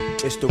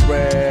It's the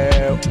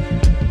real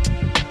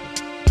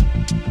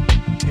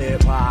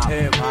hip hop.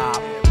 Hip hop.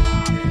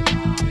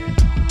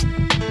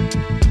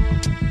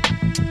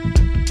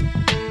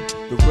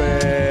 The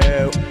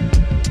real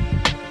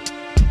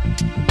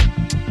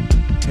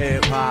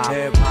hip hop.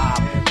 Hip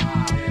hop.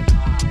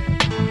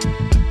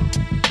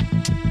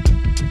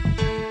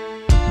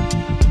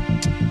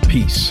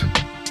 Peace.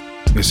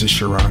 This is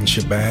Sharon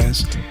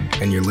Shabazz,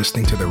 and you're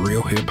listening to the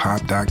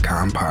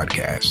RealHipHop.com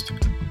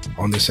podcast.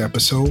 On this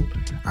episode,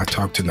 I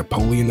talked to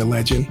Napoleon the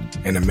Legend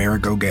and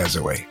Amerigo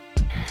Gazaway.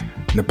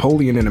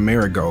 Napoleon and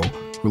Amerigo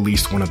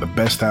released one of the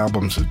best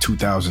albums of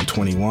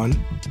 2021,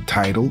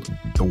 titled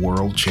The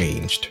World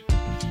Changed.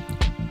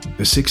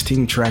 The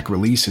 16-track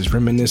release is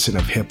reminiscent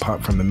of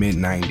hip-hop from the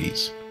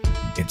mid-90s.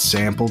 It's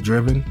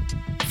sample-driven,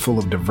 full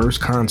of diverse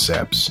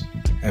concepts,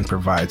 and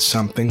provides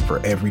something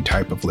for every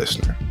type of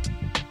listener.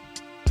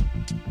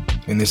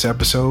 In this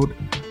episode,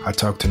 I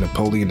talked to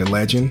Napoleon the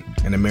Legend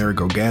and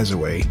Amerigo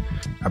Gazaway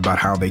about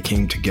how they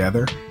came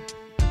together,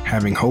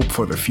 having hope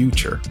for the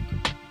future,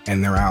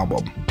 and their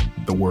album,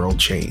 The World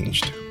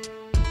Changed.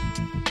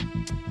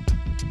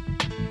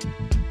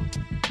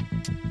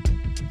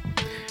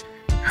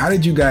 How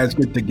did you guys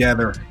get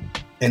together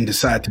and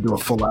decide to do a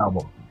full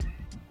album?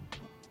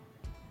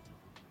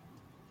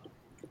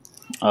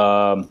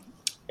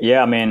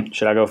 Yeah, I mean,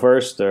 should I go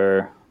first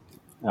or?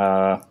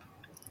 I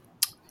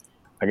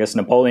guess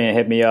Napoleon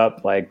hit me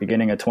up like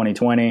beginning of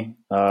 2020.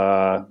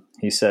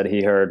 He said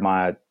he heard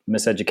my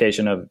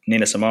Miseducation of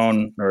Nina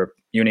Simone or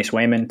Eunice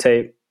Wayman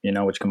tape,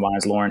 which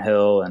combines Lauryn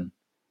Hill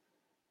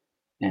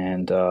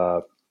and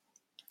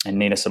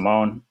Nina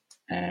Simone,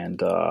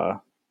 and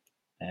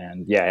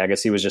yeah, I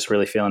guess he was just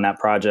really feeling that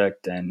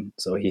project, and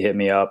so he hit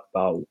me up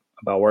about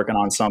working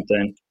on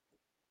something,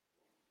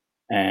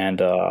 and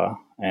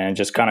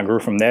just kind of grew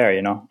from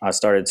there. I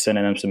started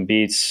sending him some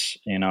beats.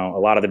 A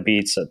lot of the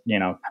beats,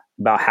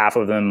 about half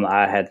of them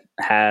I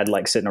had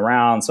like sitting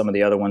around. Some of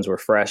the other ones were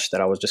fresh that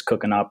I was just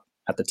cooking up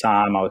at the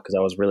time because I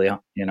was really,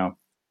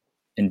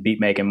 in beat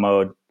making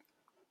mode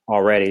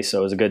already. So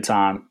it was a good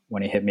time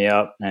when he hit me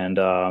up. And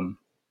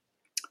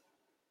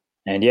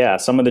yeah,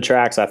 some of the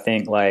tracks I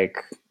think like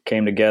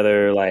came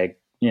together, like,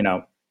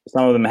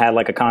 some of them had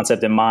like a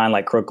concept in mind,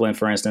 like Crooklyn,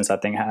 for instance, I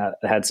think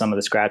had some of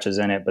the scratches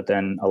in it, but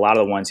then a lot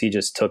of the ones he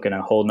just took in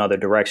a whole nother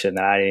direction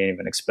that I didn't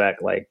even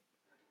expect, like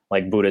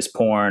Buddhist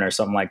porn or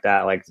something like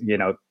that. Like,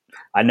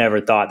 I never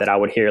thought that I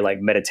would hear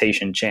like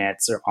meditation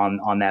chants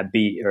on that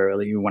beat, or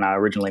when I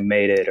originally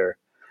made it, or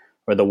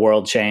The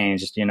World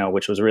Changed,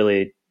 which was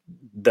really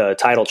the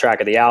title track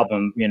of the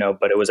album,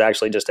 but it was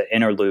actually just an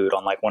interlude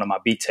on like one of my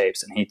beat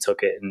tapes, and he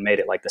took it and made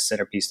it like the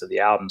centerpiece of the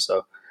album.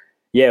 So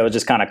yeah, it was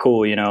just kind of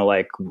cool,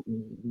 like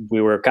we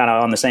were kind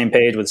of on the same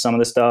page with some of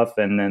the stuff,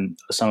 and then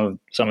some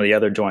of the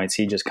other joints,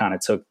 he just kind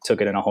of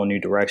took it in a whole new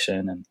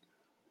direction,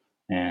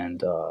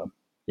 and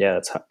yeah,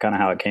 that's kind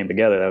of how it came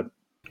together.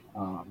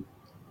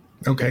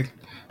 Okay,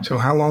 so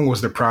how long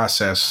was the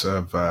process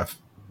of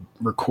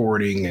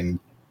recording and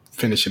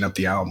finishing up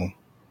the album?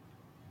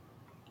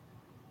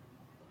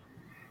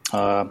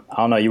 I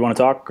don't know. You want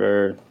to talk,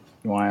 or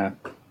you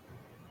want to?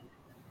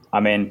 I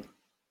mean,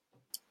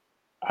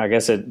 I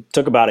guess it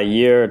took about a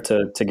year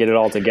to get it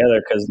all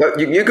together. Because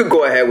you could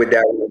go ahead with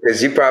that one,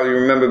 because you probably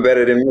remember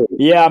better than me.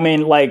 Yeah, I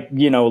mean, like,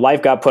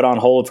 life got put on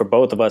hold for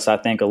both of us, I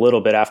think, a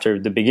little bit after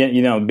the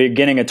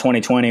beginning of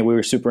 2020. We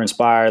were super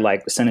inspired,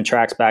 like sending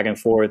tracks back and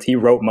forth. He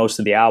wrote most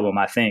of the album,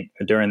 I think,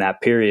 during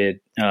that period,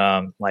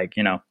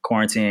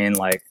 quarantine,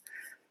 like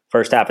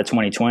first half of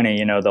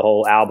 2020, the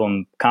whole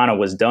album kind of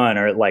was done,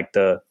 or like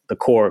the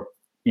core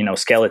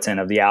skeleton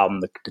of the album,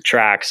 the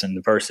tracks and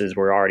the verses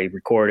were already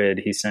recorded.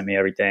 He sent me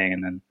everything.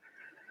 And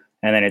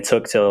then it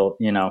took till,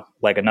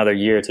 like another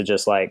year to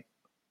just like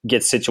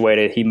get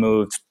situated. He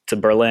moved to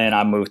Berlin.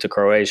 I moved to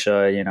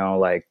Croatia,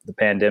 like the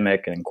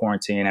pandemic and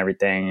quarantine,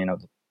 everything,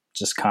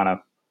 just kind of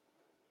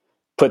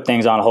put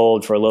things on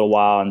hold for a little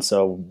while. And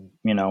so,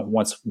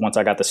 once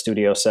I got the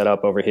studio set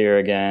up over here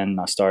again,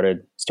 I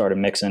started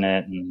mixing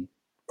it and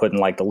putting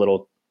like the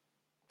little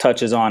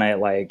touches on it,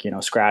 like,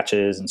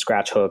 scratches and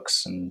scratch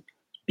hooks and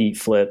beat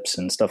flips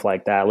and stuff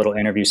like that, little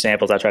interview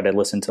samples. I tried to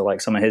listen to like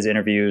some of his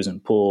interviews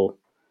and pull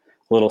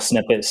little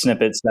snippets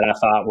that I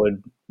thought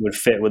would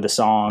fit with the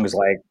songs,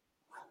 like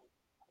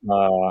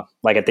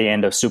at the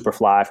end of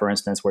Superfly, for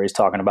instance, where he's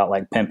talking about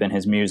like pimping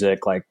his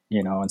music, like,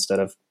 instead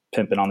of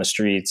pimping on the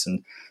streets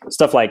and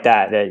stuff like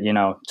that,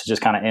 to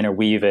just kind of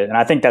interweave it. And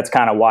I think that's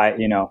kind of why,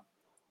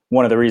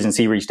 one of the reasons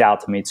he reached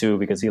out to me too,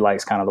 because he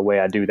likes kind of the way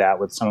I do that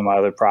with some of my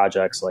other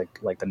projects,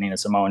 like the Nina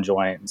Simone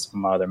joint and some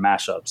of my other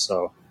mashups.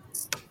 So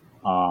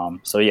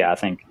yeah, I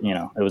think,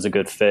 it was a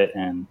good fit,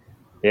 and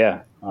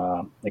yeah,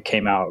 it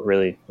came out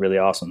really, really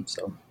awesome.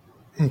 So,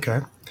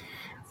 okay.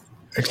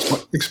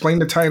 Explain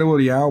the title of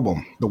the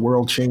album, The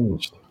World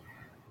Changed.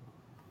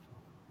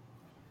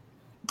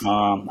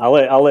 I'll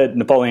let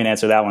Napoleon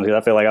answer that one,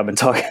 because I feel like I've been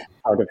talking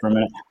for a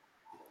minute.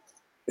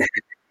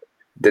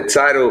 The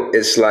title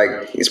is like,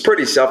 it's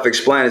pretty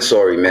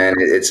self-explanatory, man.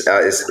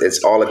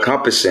 It's all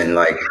encompassing.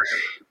 Like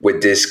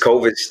with this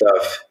COVID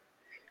stuff,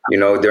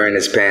 during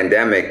this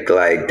pandemic,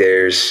 like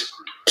there's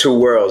two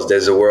worlds.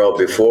 There's a world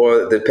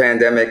before the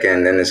pandemic,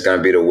 and then it's going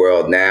to be the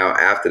world now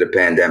after the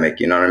pandemic.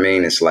 You know what I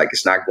mean? It's like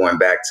it's not going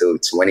back to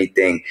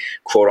anything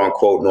quote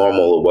unquote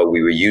normal or what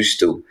we were used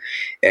to.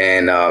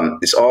 And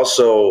it's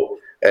also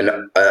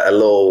a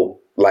little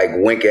like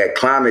wink at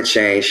climate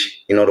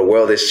change. The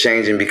world is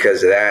changing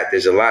because of that.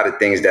 There's a lot of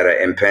things that are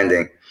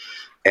impending.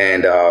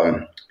 And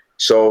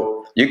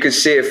so you can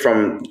see it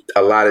from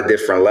a lot of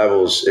different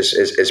levels.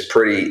 It's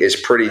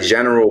pretty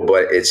general,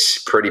 but it's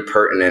pretty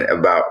pertinent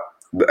about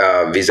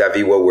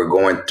vis-a-vis what we're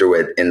going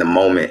through in the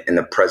moment, in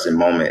the present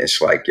moment.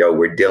 It's like,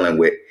 we're dealing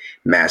with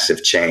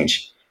massive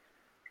change.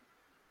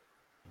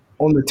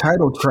 On the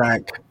title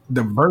track,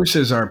 the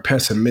verses are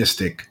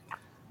pessimistic,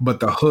 but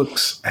the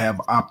hooks have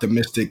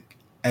optimistic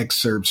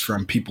excerpts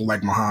from people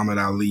like Muhammad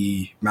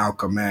Ali,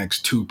 Malcolm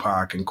X,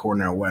 Tupac, and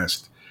Cornel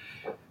West.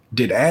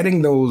 Did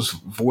adding those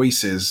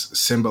voices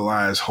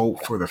symbolize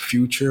hope for the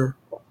future,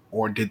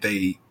 or did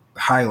they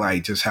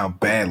highlight just how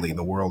badly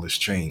the world has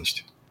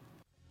changed?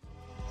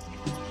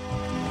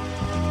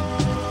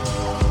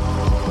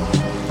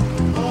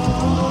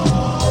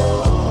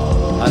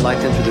 I'd like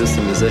to introduce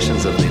the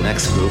musicians of the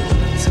next group.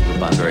 It's a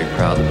group I'm very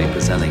proud to be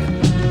presenting.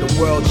 The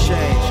world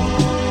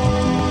changed.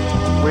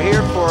 We're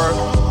here for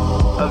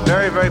a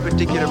very, very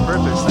particular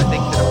purpose. I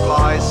think that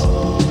applies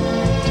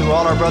to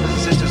all our brothers and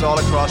sisters all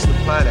across the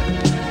planet.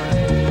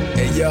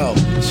 Hey yo,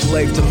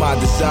 slave to my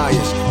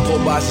desires,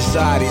 pulled by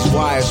society's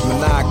wires,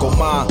 maniacal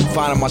mind,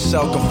 finding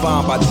myself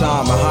confined by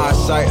time and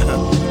hindsight.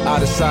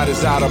 Out of sight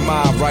is out of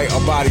mind, right?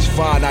 Our body's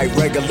finite,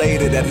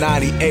 regulated at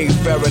 98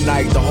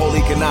 Fahrenheit. The whole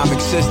economic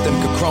system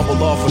could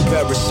crumble off a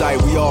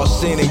parasite. We all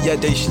seen it,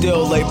 yet they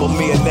still label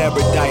me an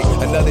erudite.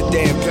 Another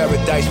day in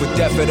paradise with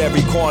death at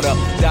every corner.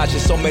 Dodging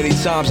so many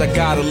times, I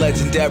got a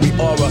legendary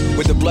aura.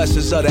 With the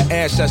blessings of the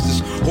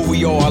ancestors, who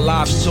we owe our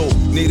lives to.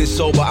 Needed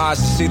sober eyes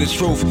to see the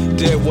truth.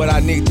 Did what I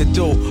need to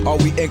do. Are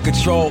we in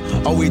control?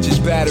 Are we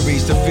just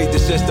batteries to feed the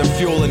system,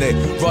 fueling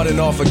it? Running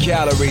off of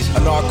calories,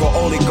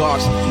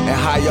 anarcho-oligarchs and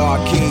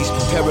hierarchies.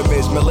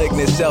 Pyramids,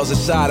 malignant cells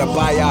inside of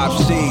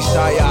biopsies.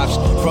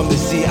 Psyops from the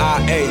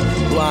CIA.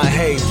 Blind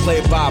hate,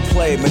 play by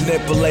play,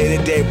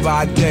 manipulated day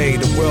by day.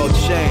 The world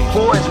changed.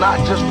 Poor is not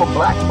just for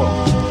black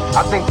folks.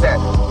 I think that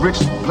rich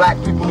black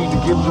people need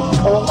to give to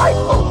poor white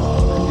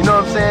folks. You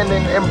know what I'm saying?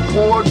 And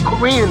poor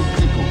Korean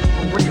people.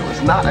 For real.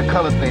 It's not a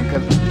color thing,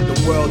 because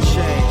the world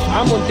changed.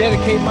 I'm going to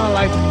dedicate my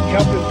life to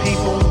helping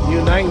people,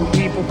 uniting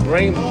people,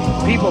 bring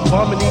people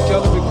bumming each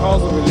other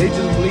because of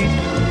religious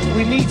beliefs.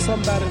 We need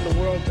somebody in the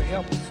world to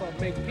help us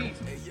make peace.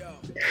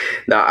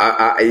 No,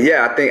 I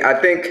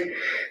think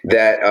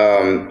that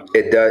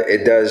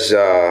it does.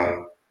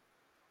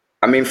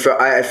 I mean,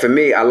 for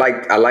me, I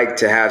like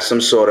to have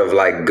some sort of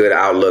like good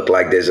outlook,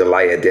 like there's a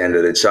light at the end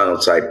of the tunnel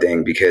type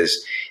thing.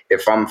 Because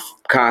if I'm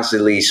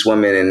constantly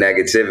swimming in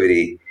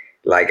negativity,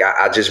 like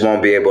I just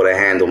won't be able to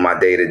handle my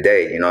day to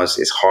day.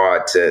 It's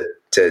hard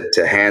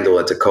to handle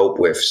and to cope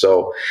with.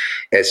 So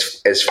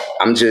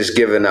I'm just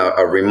giving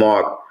a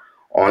remark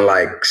on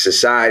like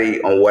society,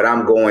 on what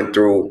I'm going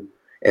through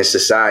in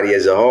society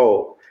as a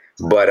whole.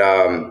 But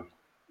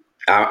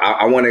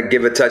I want to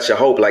give a touch of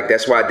hope. Like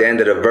that's why at the end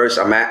of the verse,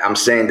 I'm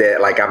saying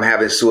that like I'm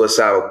having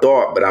suicidal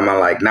thought, but I'm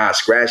like, nah,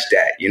 scratch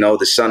that.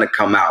 The sun will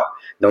come out.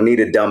 No need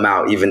to dumb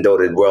out, even though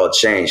the world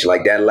changed.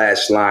 Like that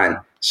last line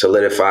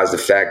solidifies the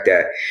fact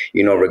that,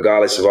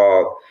 regardless of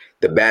all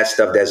the bad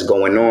stuff that's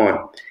going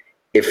on,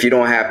 if you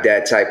don't have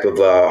that type of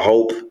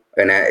hope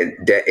and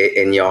that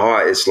in your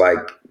heart, it's like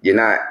you're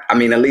not. I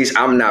mean, at least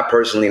I'm not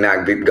personally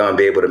not going to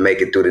be able to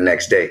make it through the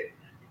next day.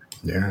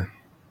 Yeah,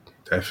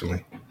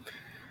 definitely.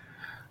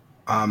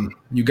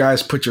 You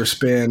guys put your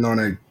spin on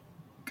a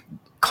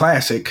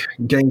classic,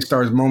 Gang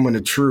Starr's Moment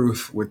of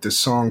Truth, with the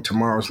song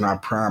Tomorrow's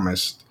Not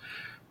Promised.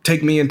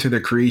 Take me into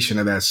the creation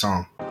of that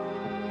song.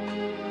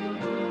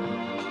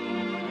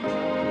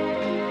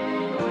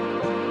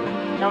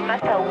 No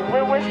matter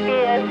where we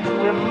face,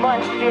 we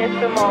must face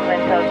the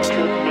moment of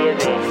truth,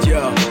 baby.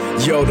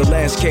 Yo, the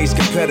landscape's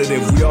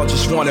competitive. We all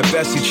just want to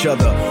best each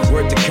other.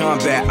 Word to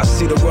combat, I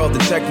see the world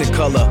in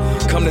technicolor.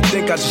 Come to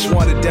think, I just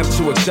wanted them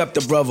to accept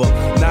the brother.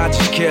 Nah, I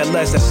just care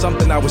less, that's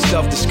something I would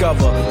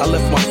self-discover. I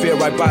left my fear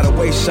right by the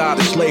wayside.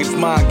 A slave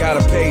mind,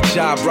 got a paid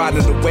job,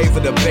 riding the wave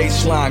of the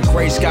baseline.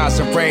 Gray skies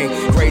and rain,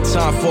 great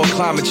time for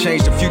climate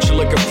change. The future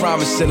looking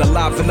promising,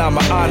 alive and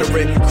I'ma honor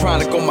it.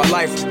 Chronicle my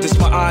life, this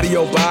my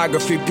audio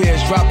biography.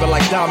 Peers dropping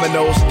like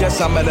dominoes,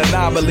 guess I'm an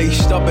anomaly.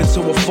 Stubbing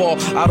to a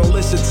fall, I don't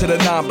listen to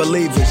the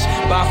non-believers.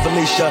 Bye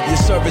Felicia, your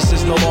service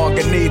is no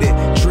longer needed.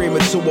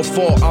 Dreaming to a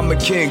fall, I'm a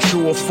king,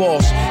 true or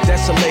false.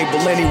 That's a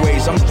label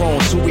anyways, I'm grown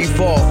to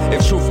evolve.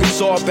 If truth gets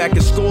all back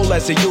in school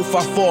as a youth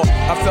I fought.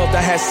 I felt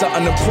I had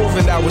something to prove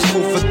and I was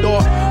food for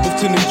thought. Moved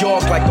to New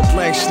York like a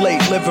blank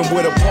slate, living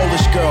with a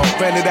Polish girl.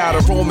 Rented out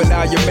a room and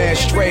now your man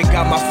straight.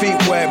 Got my feet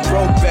wet,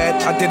 broke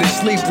bed, I didn't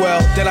sleep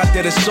well. Then I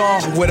did a song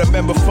with a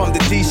member from the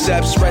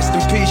D-Ceps. Rest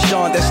in peace, Sean.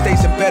 bond that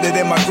stays embedded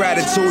in my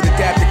gratitude.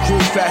 Adapt the crew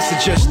faster,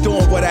 just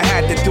doing what I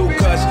had to do.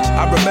 Cause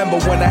I remember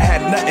when I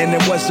had nothing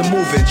and wasn't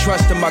moving.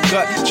 Trust in my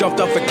gut, jumped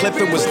off a cliff,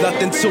 it was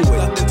nothing to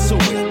it.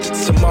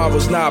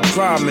 Tomorrow's not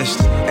promised,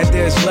 and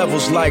there's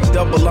levels like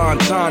double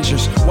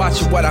entendres.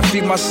 Watching what I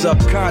feed my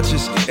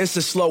subconscious. It's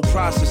a slow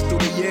process through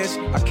the years.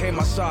 I came,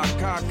 I saw, I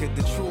conquered.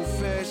 The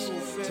truth is,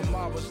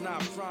 tomorrow's not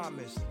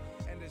promised,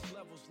 and there's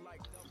levels like.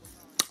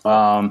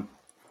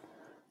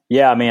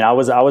 Yeah, I mean, I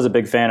was a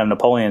big fan of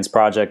Napoleon's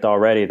project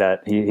already.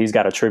 That he's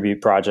got a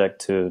tribute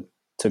project to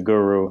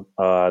Guru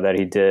that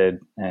he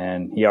did,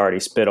 and he already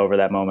spit over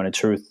that Moment of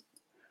Truth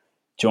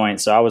joint.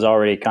 So I was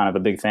already kind of a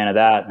big fan of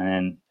that,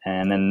 and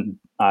then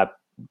I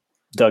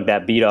dug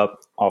that beat up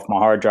off my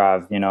hard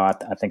drive. You know, I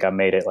think I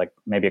made it like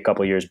maybe a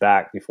couple of years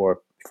back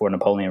before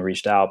Napoleon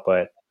reached out,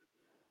 but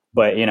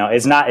you know,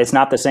 it's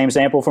not the same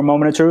sample for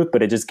Moment of Truth,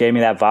 but it just gave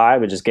me that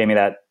vibe. It just gave me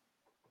that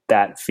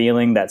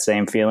feeling, that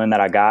same feeling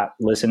that I got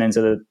listening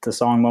to the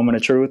song Moment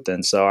of Truth.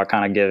 And so I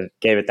kind of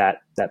gave it that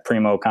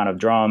primo kind of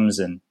drums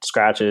and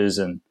scratches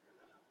and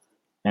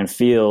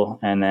feel.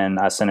 And then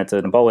I sent it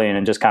to Napoleon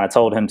and just kind of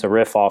told him to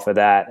riff off of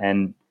that.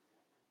 And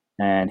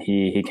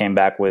he came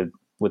back with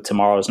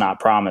Tomorrow's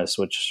Not Promised,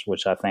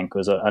 which I think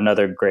was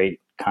another great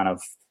kind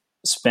of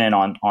spin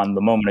on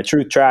the Moment of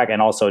Truth track. And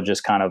also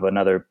just kind of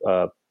another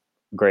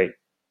great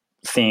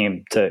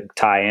theme to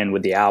tie in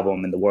with the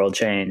album and the world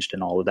changed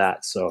and all of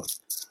that. So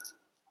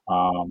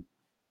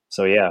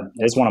yeah,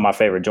 it's one of my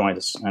favorite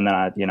joints. And then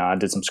I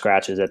did some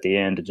scratches at the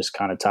end to just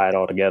kind of tie it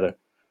all together.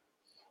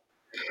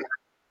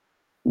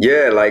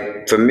 Yeah,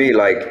 like for me,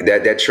 like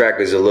that track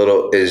is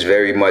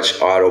very much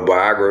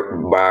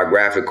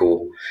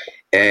autobiographical.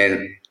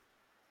 And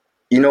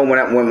you know, when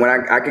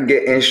I could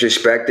get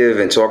introspective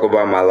and talk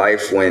about my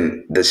life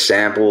when the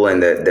sample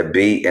and the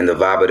beat and the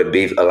vibe of the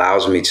beat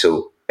allows me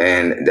to.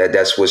 And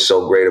that's what's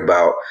so great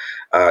about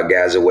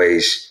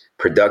Gazaway's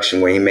production.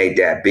 When he made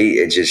that beat,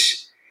 it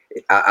just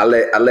I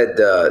let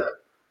the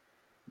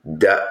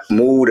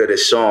mood of the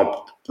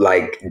song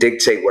like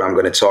dictate what I'm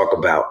going to talk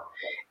about.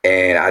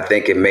 And I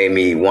think it made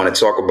me want to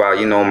talk about,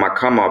 you know, my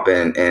come up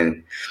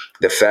and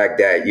the fact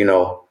that, you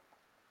know,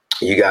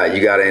 you got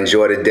to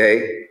enjoy the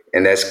day.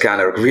 And that's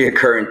kind of a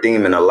reoccurring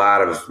theme in a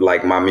lot of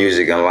like my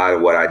music and a lot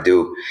of what I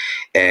do.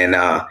 And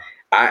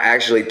I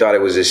actually thought it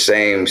was the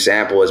same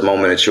sample as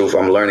Moment of Truth.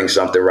 I'm learning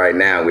something right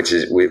now, which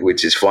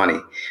is funny,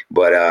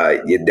 but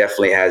it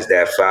definitely has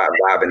that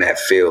vibe and that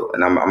feel.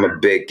 And I'm a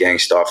big Gang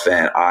Starr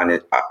fan on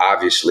it,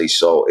 obviously.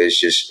 So it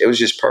was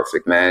just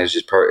perfect, man. It's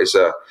just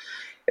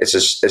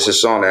it's a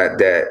song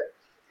that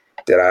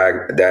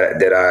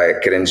I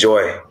could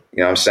enjoy. You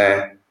know what I'm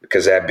saying?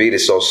 Because that beat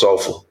is so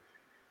soulful.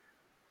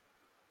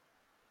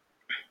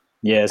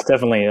 Yeah, it's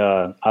definitely.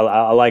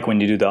 I like when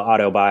you do the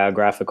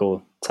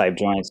autobiographical type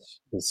joints.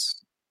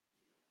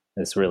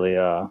 It's really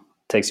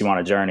takes you on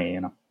a journey, you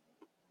know.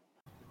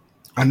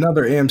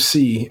 Another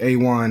MC,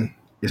 A1,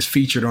 is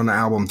featured on the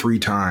album 3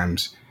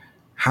 times.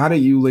 How did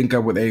you link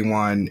up with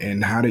A1,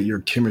 and how did your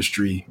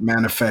chemistry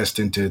manifest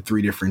into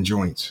 3 different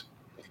joints?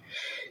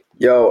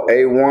 Yo,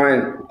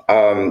 A1,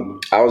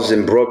 I was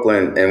in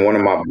Brooklyn, and one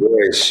of my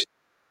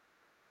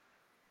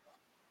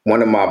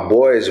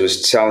boys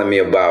was telling me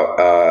about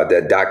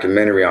that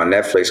documentary on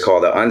Netflix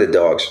called The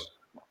Underdogs.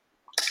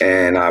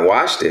 And I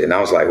watched it and I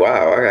was like,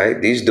 wow, all right,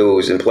 these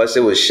dudes. And plus it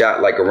was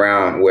shot like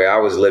around where I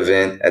was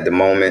living at the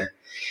moment.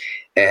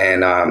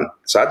 And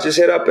so I just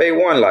hit up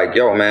A1 like,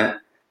 yo, man,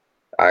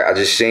 I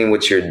just seen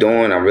what you're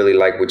doing. I really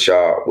like what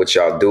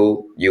y'all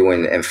do, you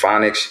and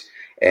Phonics.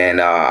 And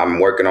I'm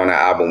working on an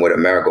album with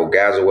Amerigo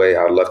Gazaway.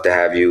 I'd love to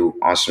have you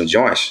on some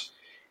joints.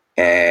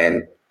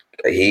 And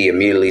he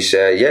immediately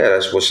said, yeah,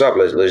 that's what's up.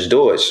 Let's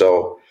do it.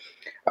 So,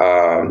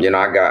 you know,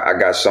 I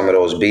got some of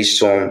those beats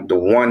to him. The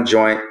one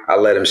joint, I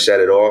let him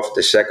set it off.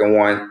 The second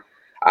one,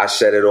 I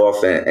set it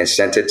off and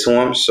sent it to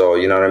him. So,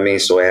 you know what I mean?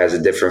 So it has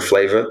a different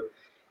flavor.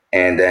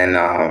 And then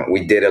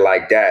we did it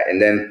like that.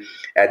 And then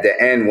at the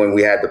end, when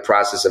we had the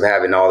process of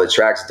having all the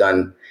tracks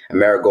done,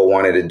 Amerigo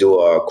wanted to do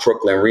a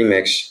Crooklyn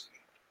remix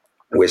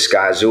with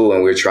Skyzoo,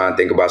 and we were trying to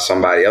think about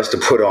somebody else to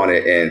put on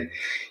it. And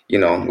you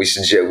know,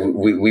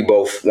 we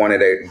both wanted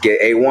to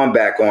get A1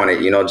 back on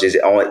it, you know,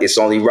 it's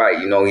only right.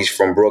 You know, he's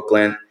from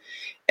Brooklyn.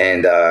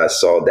 And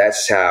so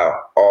that's how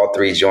all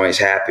 3 joints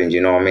happened. You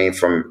know what I mean?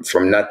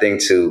 From nothing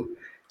to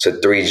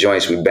 3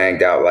 joints we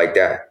banged out like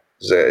that.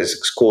 It's a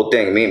cool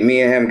thing.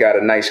 Me and him got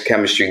a nice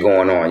chemistry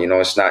going on. You know,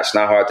 it's not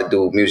hard to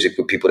do music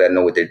with people that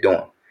know what they're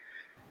doing.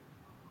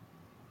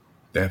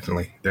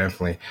 Definitely.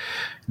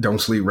 Don't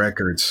Sleep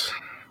Records.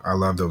 I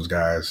love those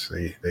guys.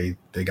 They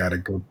got a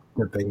good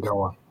thing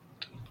going.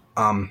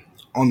 On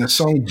the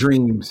song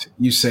Dreams,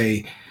 you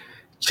say,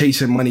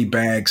 chasing money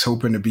bags,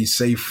 hoping to be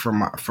safe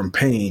from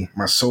pain,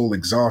 my soul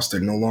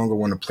exhausted, no longer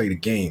want to play the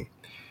game.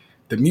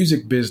 The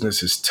music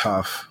business is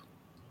tough.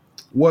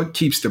 What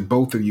keeps the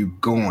both of you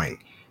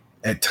going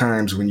at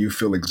times when you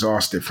feel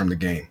exhausted from the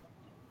game?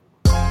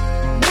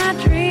 My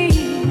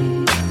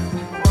dream.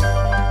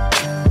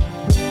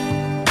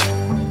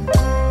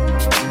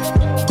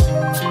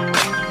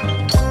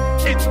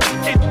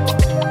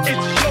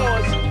 It's yours.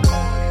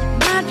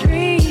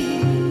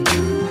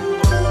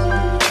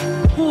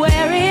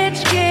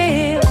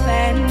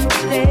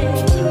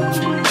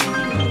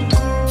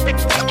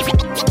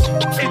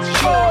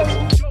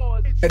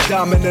 And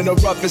diamond in the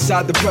rough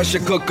inside the pressure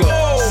cooker.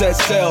 Set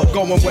sail,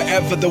 going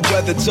wherever the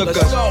weather took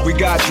us. We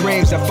got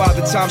dreams that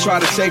Father Time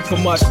tried to take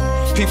from us.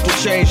 People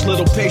change,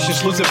 little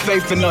patience, losing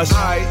faith in us.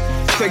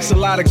 Takes a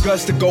lot of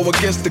guts to go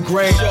against the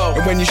grain.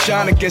 And when you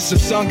shine against some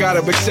sun,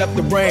 gotta accept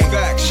the rain.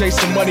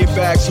 Chasing money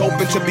bags,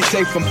 hoping to be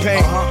safe from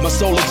pain. My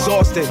soul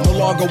exhausted, no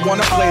longer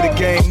wanna play the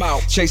game.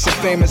 Chasing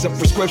fame is a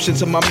prescription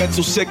to my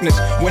mental sickness.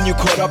 When you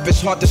caught up,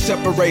 it's hard to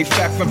separate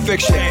fact from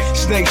fiction.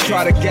 Snakes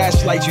try to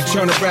gaslight you,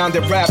 turn around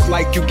and rap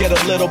like you get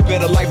a little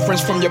bit of life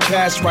friends from your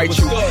past, right?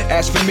 You.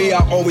 As for me,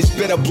 I always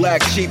been a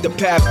black sheep, the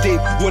path deep.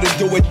 Wouldn't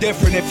do it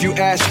different if you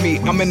asked me.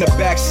 I'm in the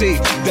backseat,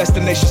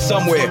 destination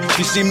somewhere.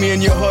 You see me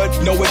in your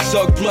hood, know it's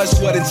blood,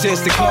 sweat, and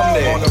tears to come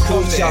there. On the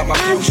rooftop, my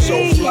view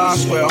so fly.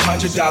 Swear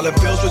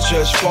 $100 bills were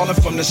just falling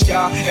from the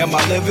sky. Am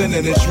I living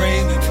in a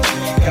dream?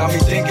 Got me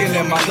thinking,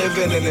 am I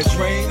living in a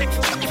dream?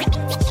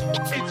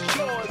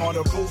 On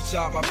the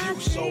rooftop, my view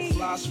so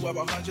fly. Swear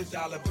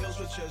 $100 bills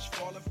were just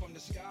falling from the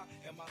sky.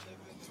 Am I living?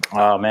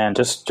 Oh man,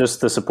 just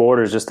the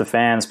supporters, just the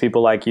fans,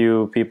 people like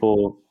you,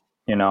 people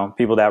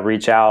that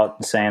reach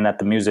out saying that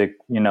the music,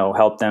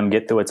 helped them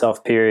get through a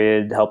tough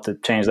period, helped to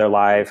change their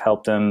life,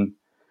 helped them,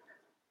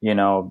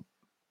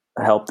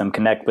 help them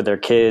connect with their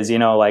kids.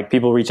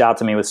 People reach out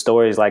to me with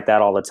stories like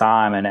that all the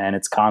time. And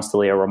it's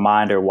constantly a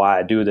reminder why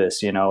I do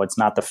this. It's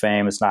not the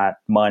fame, it's not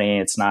money,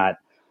 it's not,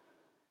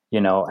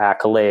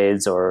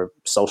 accolades or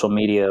social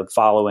media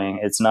following.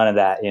 It's none of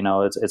that.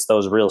 It's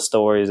those real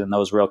stories and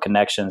those real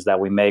connections that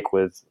we make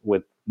with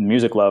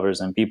music lovers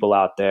and people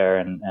out there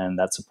and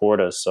that support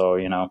us. So,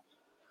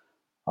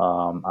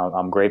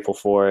 I'm grateful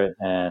for it.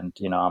 And,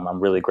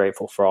 I'm really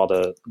grateful for all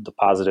the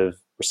positive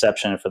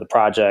reception for the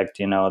project,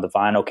 the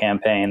vinyl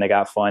campaign that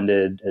got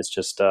funded. It's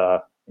just,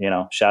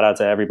 shout out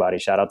to everybody.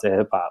 Shout out to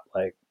hip hop,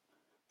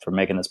 for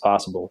making this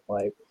possible.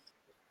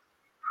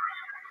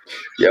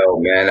 Yo,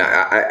 man,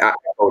 I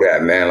know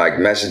that, man.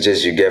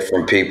 Messages you get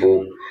from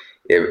people,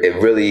 it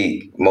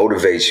really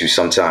motivates you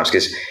sometimes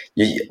because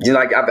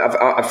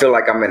I feel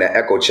like I'm in an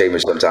echo chamber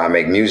sometimes. I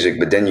make music,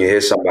 but then you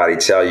hear somebody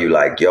tell you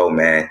yo,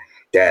 man,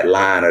 that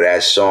line or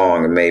that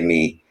song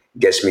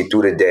gets me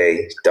through the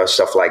day, does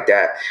stuff like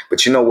that.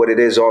 But you know what it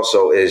is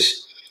also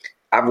is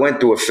I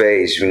went through a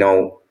phase,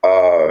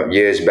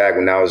 years back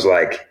when I was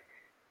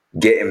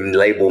getting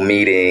label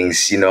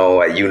meetings,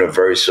 at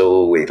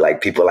Universal with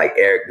people like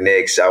Eric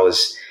Nix. I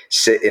was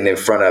sitting in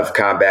front of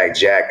Combat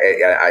Jack.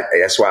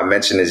 That's why I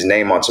mentioned his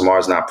name on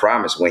Tomorrow's Not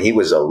Promised when he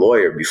was a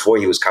lawyer before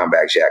he was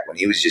Combat Jack, when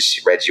he was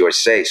just Reggie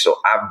Orsay. So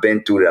I've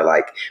been through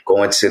the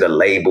going to the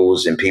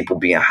labels and people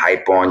being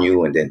hype on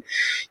you and then,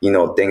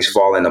 things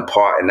falling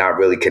apart and not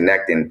really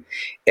connecting.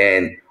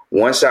 And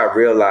once I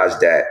realized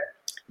that,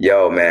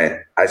 yo,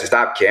 man, I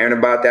stopped caring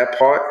about that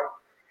part.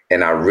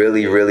 And I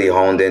really, really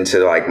honed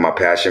into my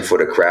passion for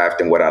the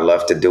craft and what I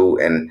love to do.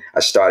 And I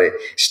started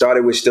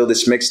with Still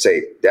This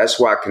Mixtape. That's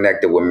why I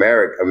connected with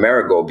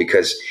Amerigo,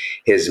 because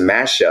his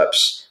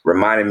mashups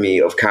reminded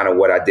me of kind of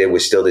what I did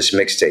with Still This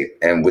Mixtape.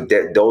 And with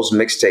that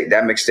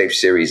mixtape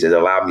series, it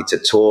allowed me to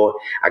tour.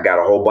 I got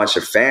a whole bunch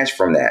of fans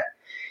from that.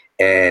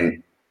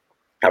 And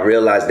I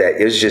realized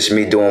that it was just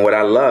me doing what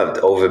I loved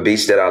over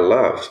beats that I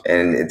love.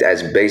 And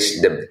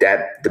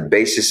the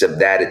basis of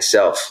that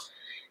itself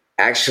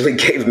actually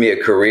gave me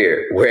a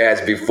career. Whereas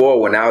before,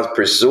 when I was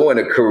pursuing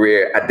a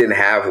career, I didn't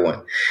have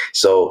one.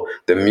 So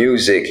the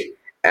music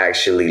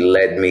actually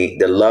led me,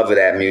 the love of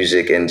that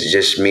music and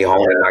just me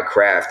honing my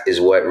craft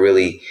is what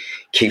really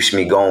keeps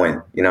me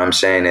going. You know what I'm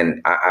saying?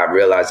 And I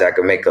realized I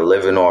could make a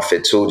living off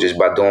it too, just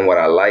by doing what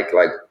I like.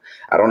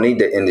 I don't need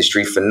the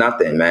industry for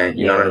nothing, man.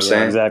 You know what I'm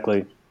saying?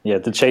 Exactly. Yeah.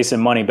 The chasing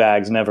money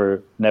bags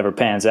never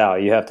pans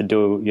out. You have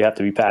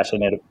to be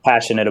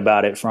passionate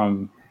about it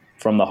from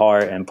the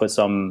heart and put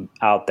something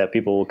out that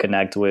people will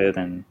connect with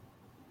and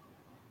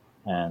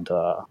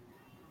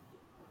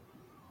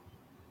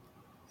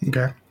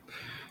Okay.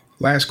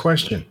 Last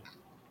question.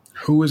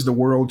 Who is the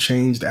World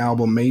Changed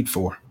album made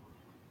for?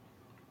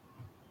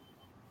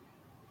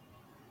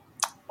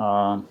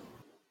 I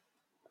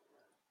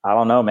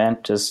don't know, man.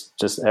 Just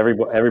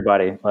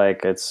everybody.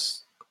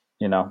 It's,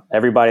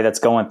 everybody that's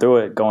going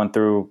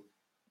through,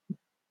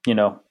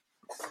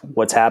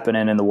 what's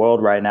happening in the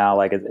world right now.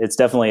 It's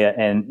definitely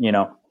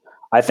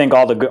I think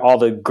all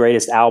the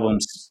greatest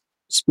albums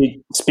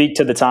speak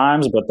to the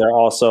times, but they're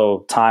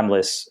also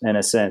timeless in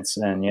a sense.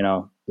 And,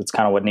 it's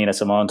kind of what Nina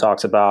Simone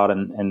talks about.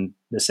 And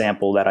the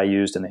sample that I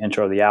used in the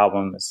intro of the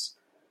album is,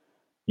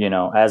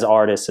 as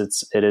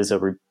artists, it is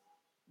a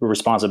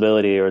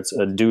responsibility, or it's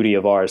a duty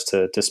of ours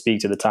to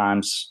speak to the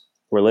times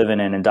we're living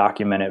in and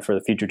document it for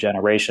the future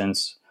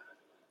generations.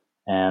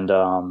 And,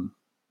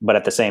 but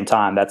at the same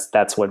time,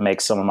 that's what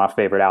makes some of my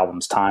favorite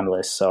albums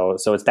timeless. So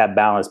it's that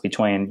balance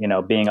between,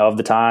 being of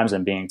the times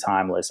and being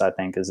timeless, I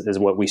think is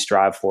what we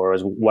strive for,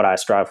 is what I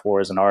strive for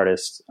as an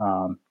artist.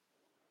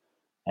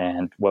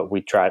 And what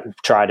we try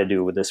to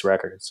do with this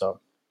record. So.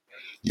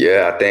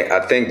 Yeah,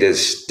 I think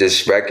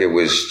this record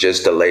was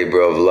just a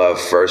labor of love,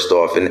 first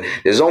off. And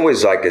there's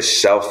always a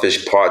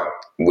selfish part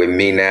with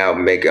me now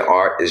making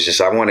art. It's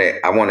just, I want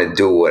to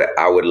do what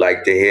I would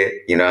like to hear.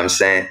 You know what I'm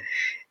saying?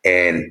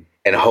 and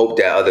hope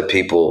that other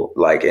people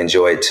like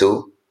enjoy it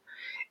too.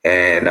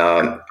 And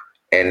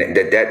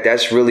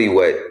that's really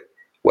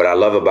what I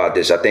love about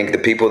this. I think the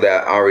people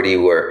that already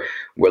were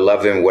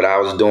loving what I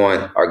was doing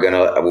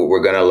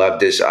we're gonna love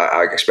this.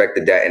 I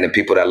expected that, and the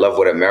people that love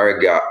what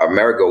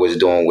Amerigo was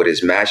doing with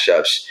his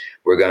mashups,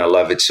 we're gonna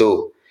love it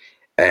too.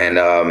 And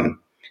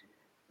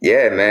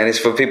yeah, man, it's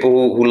for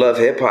people who love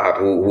hip hop,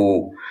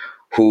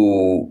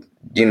 who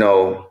you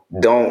know,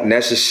 don't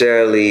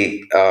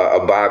necessarily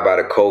abide by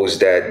the codes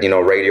that, you know,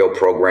 radio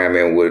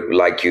programming would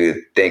like you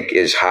to think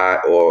is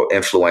hot or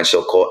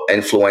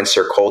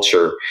influencer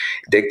culture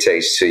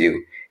dictates to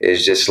you.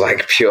 It's just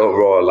like pure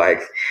raw,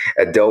 like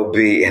a dope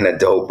beat and a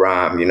dope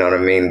rhyme. You know what I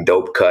mean?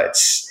 Dope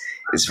cuts.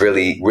 It's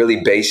really,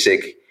 really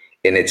basic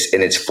in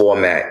its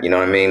format. You know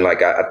what I mean?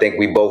 Like I think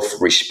we both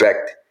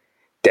respect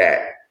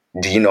that.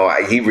 You know,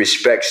 he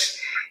respects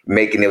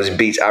making those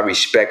beats. I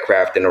respect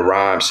crafting the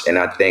rhymes, and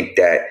I think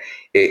that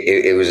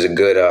it was a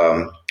good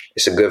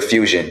it's a good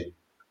fusion.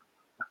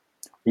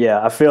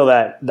 Yeah, I feel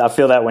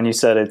that when you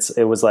said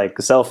it was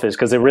like selfish,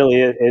 because it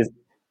really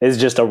is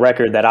just a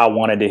record that I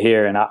wanted to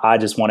hear, and I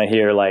just want to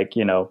hear, like,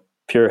 you know,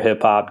 pure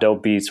hip hop,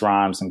 dope beats,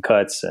 rhymes, and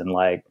cuts, and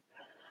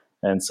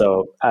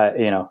so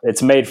you know,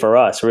 it's made for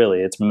us. Really,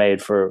 it's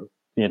made for,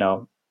 you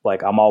know,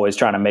 like, I'm always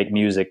trying to make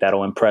music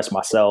that'll impress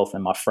myself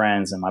and my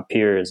friends and my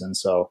peers, and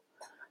so,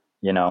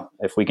 you know,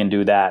 if we can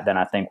do that, then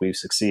I think we've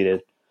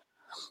succeeded.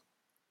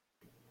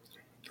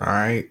 All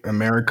right,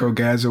 Amerigo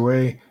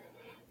Gazaway,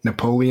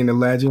 Napoleon the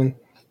Legend,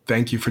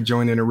 thank you for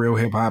joining the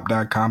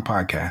RealHipHop.com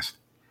podcast.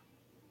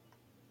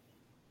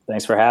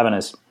 Thanks for having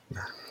us.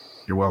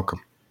 You're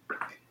welcome.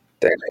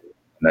 Thank you.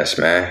 Nice,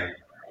 man.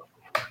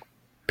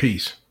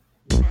 Peace.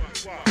 The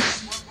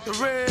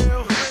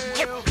real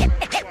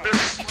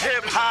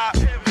hip-hop,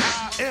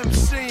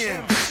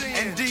 MCing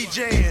and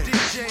DJing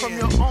from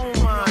your own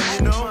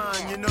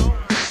mind, you know.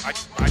 I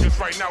guess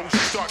right now we should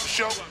start the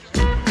show.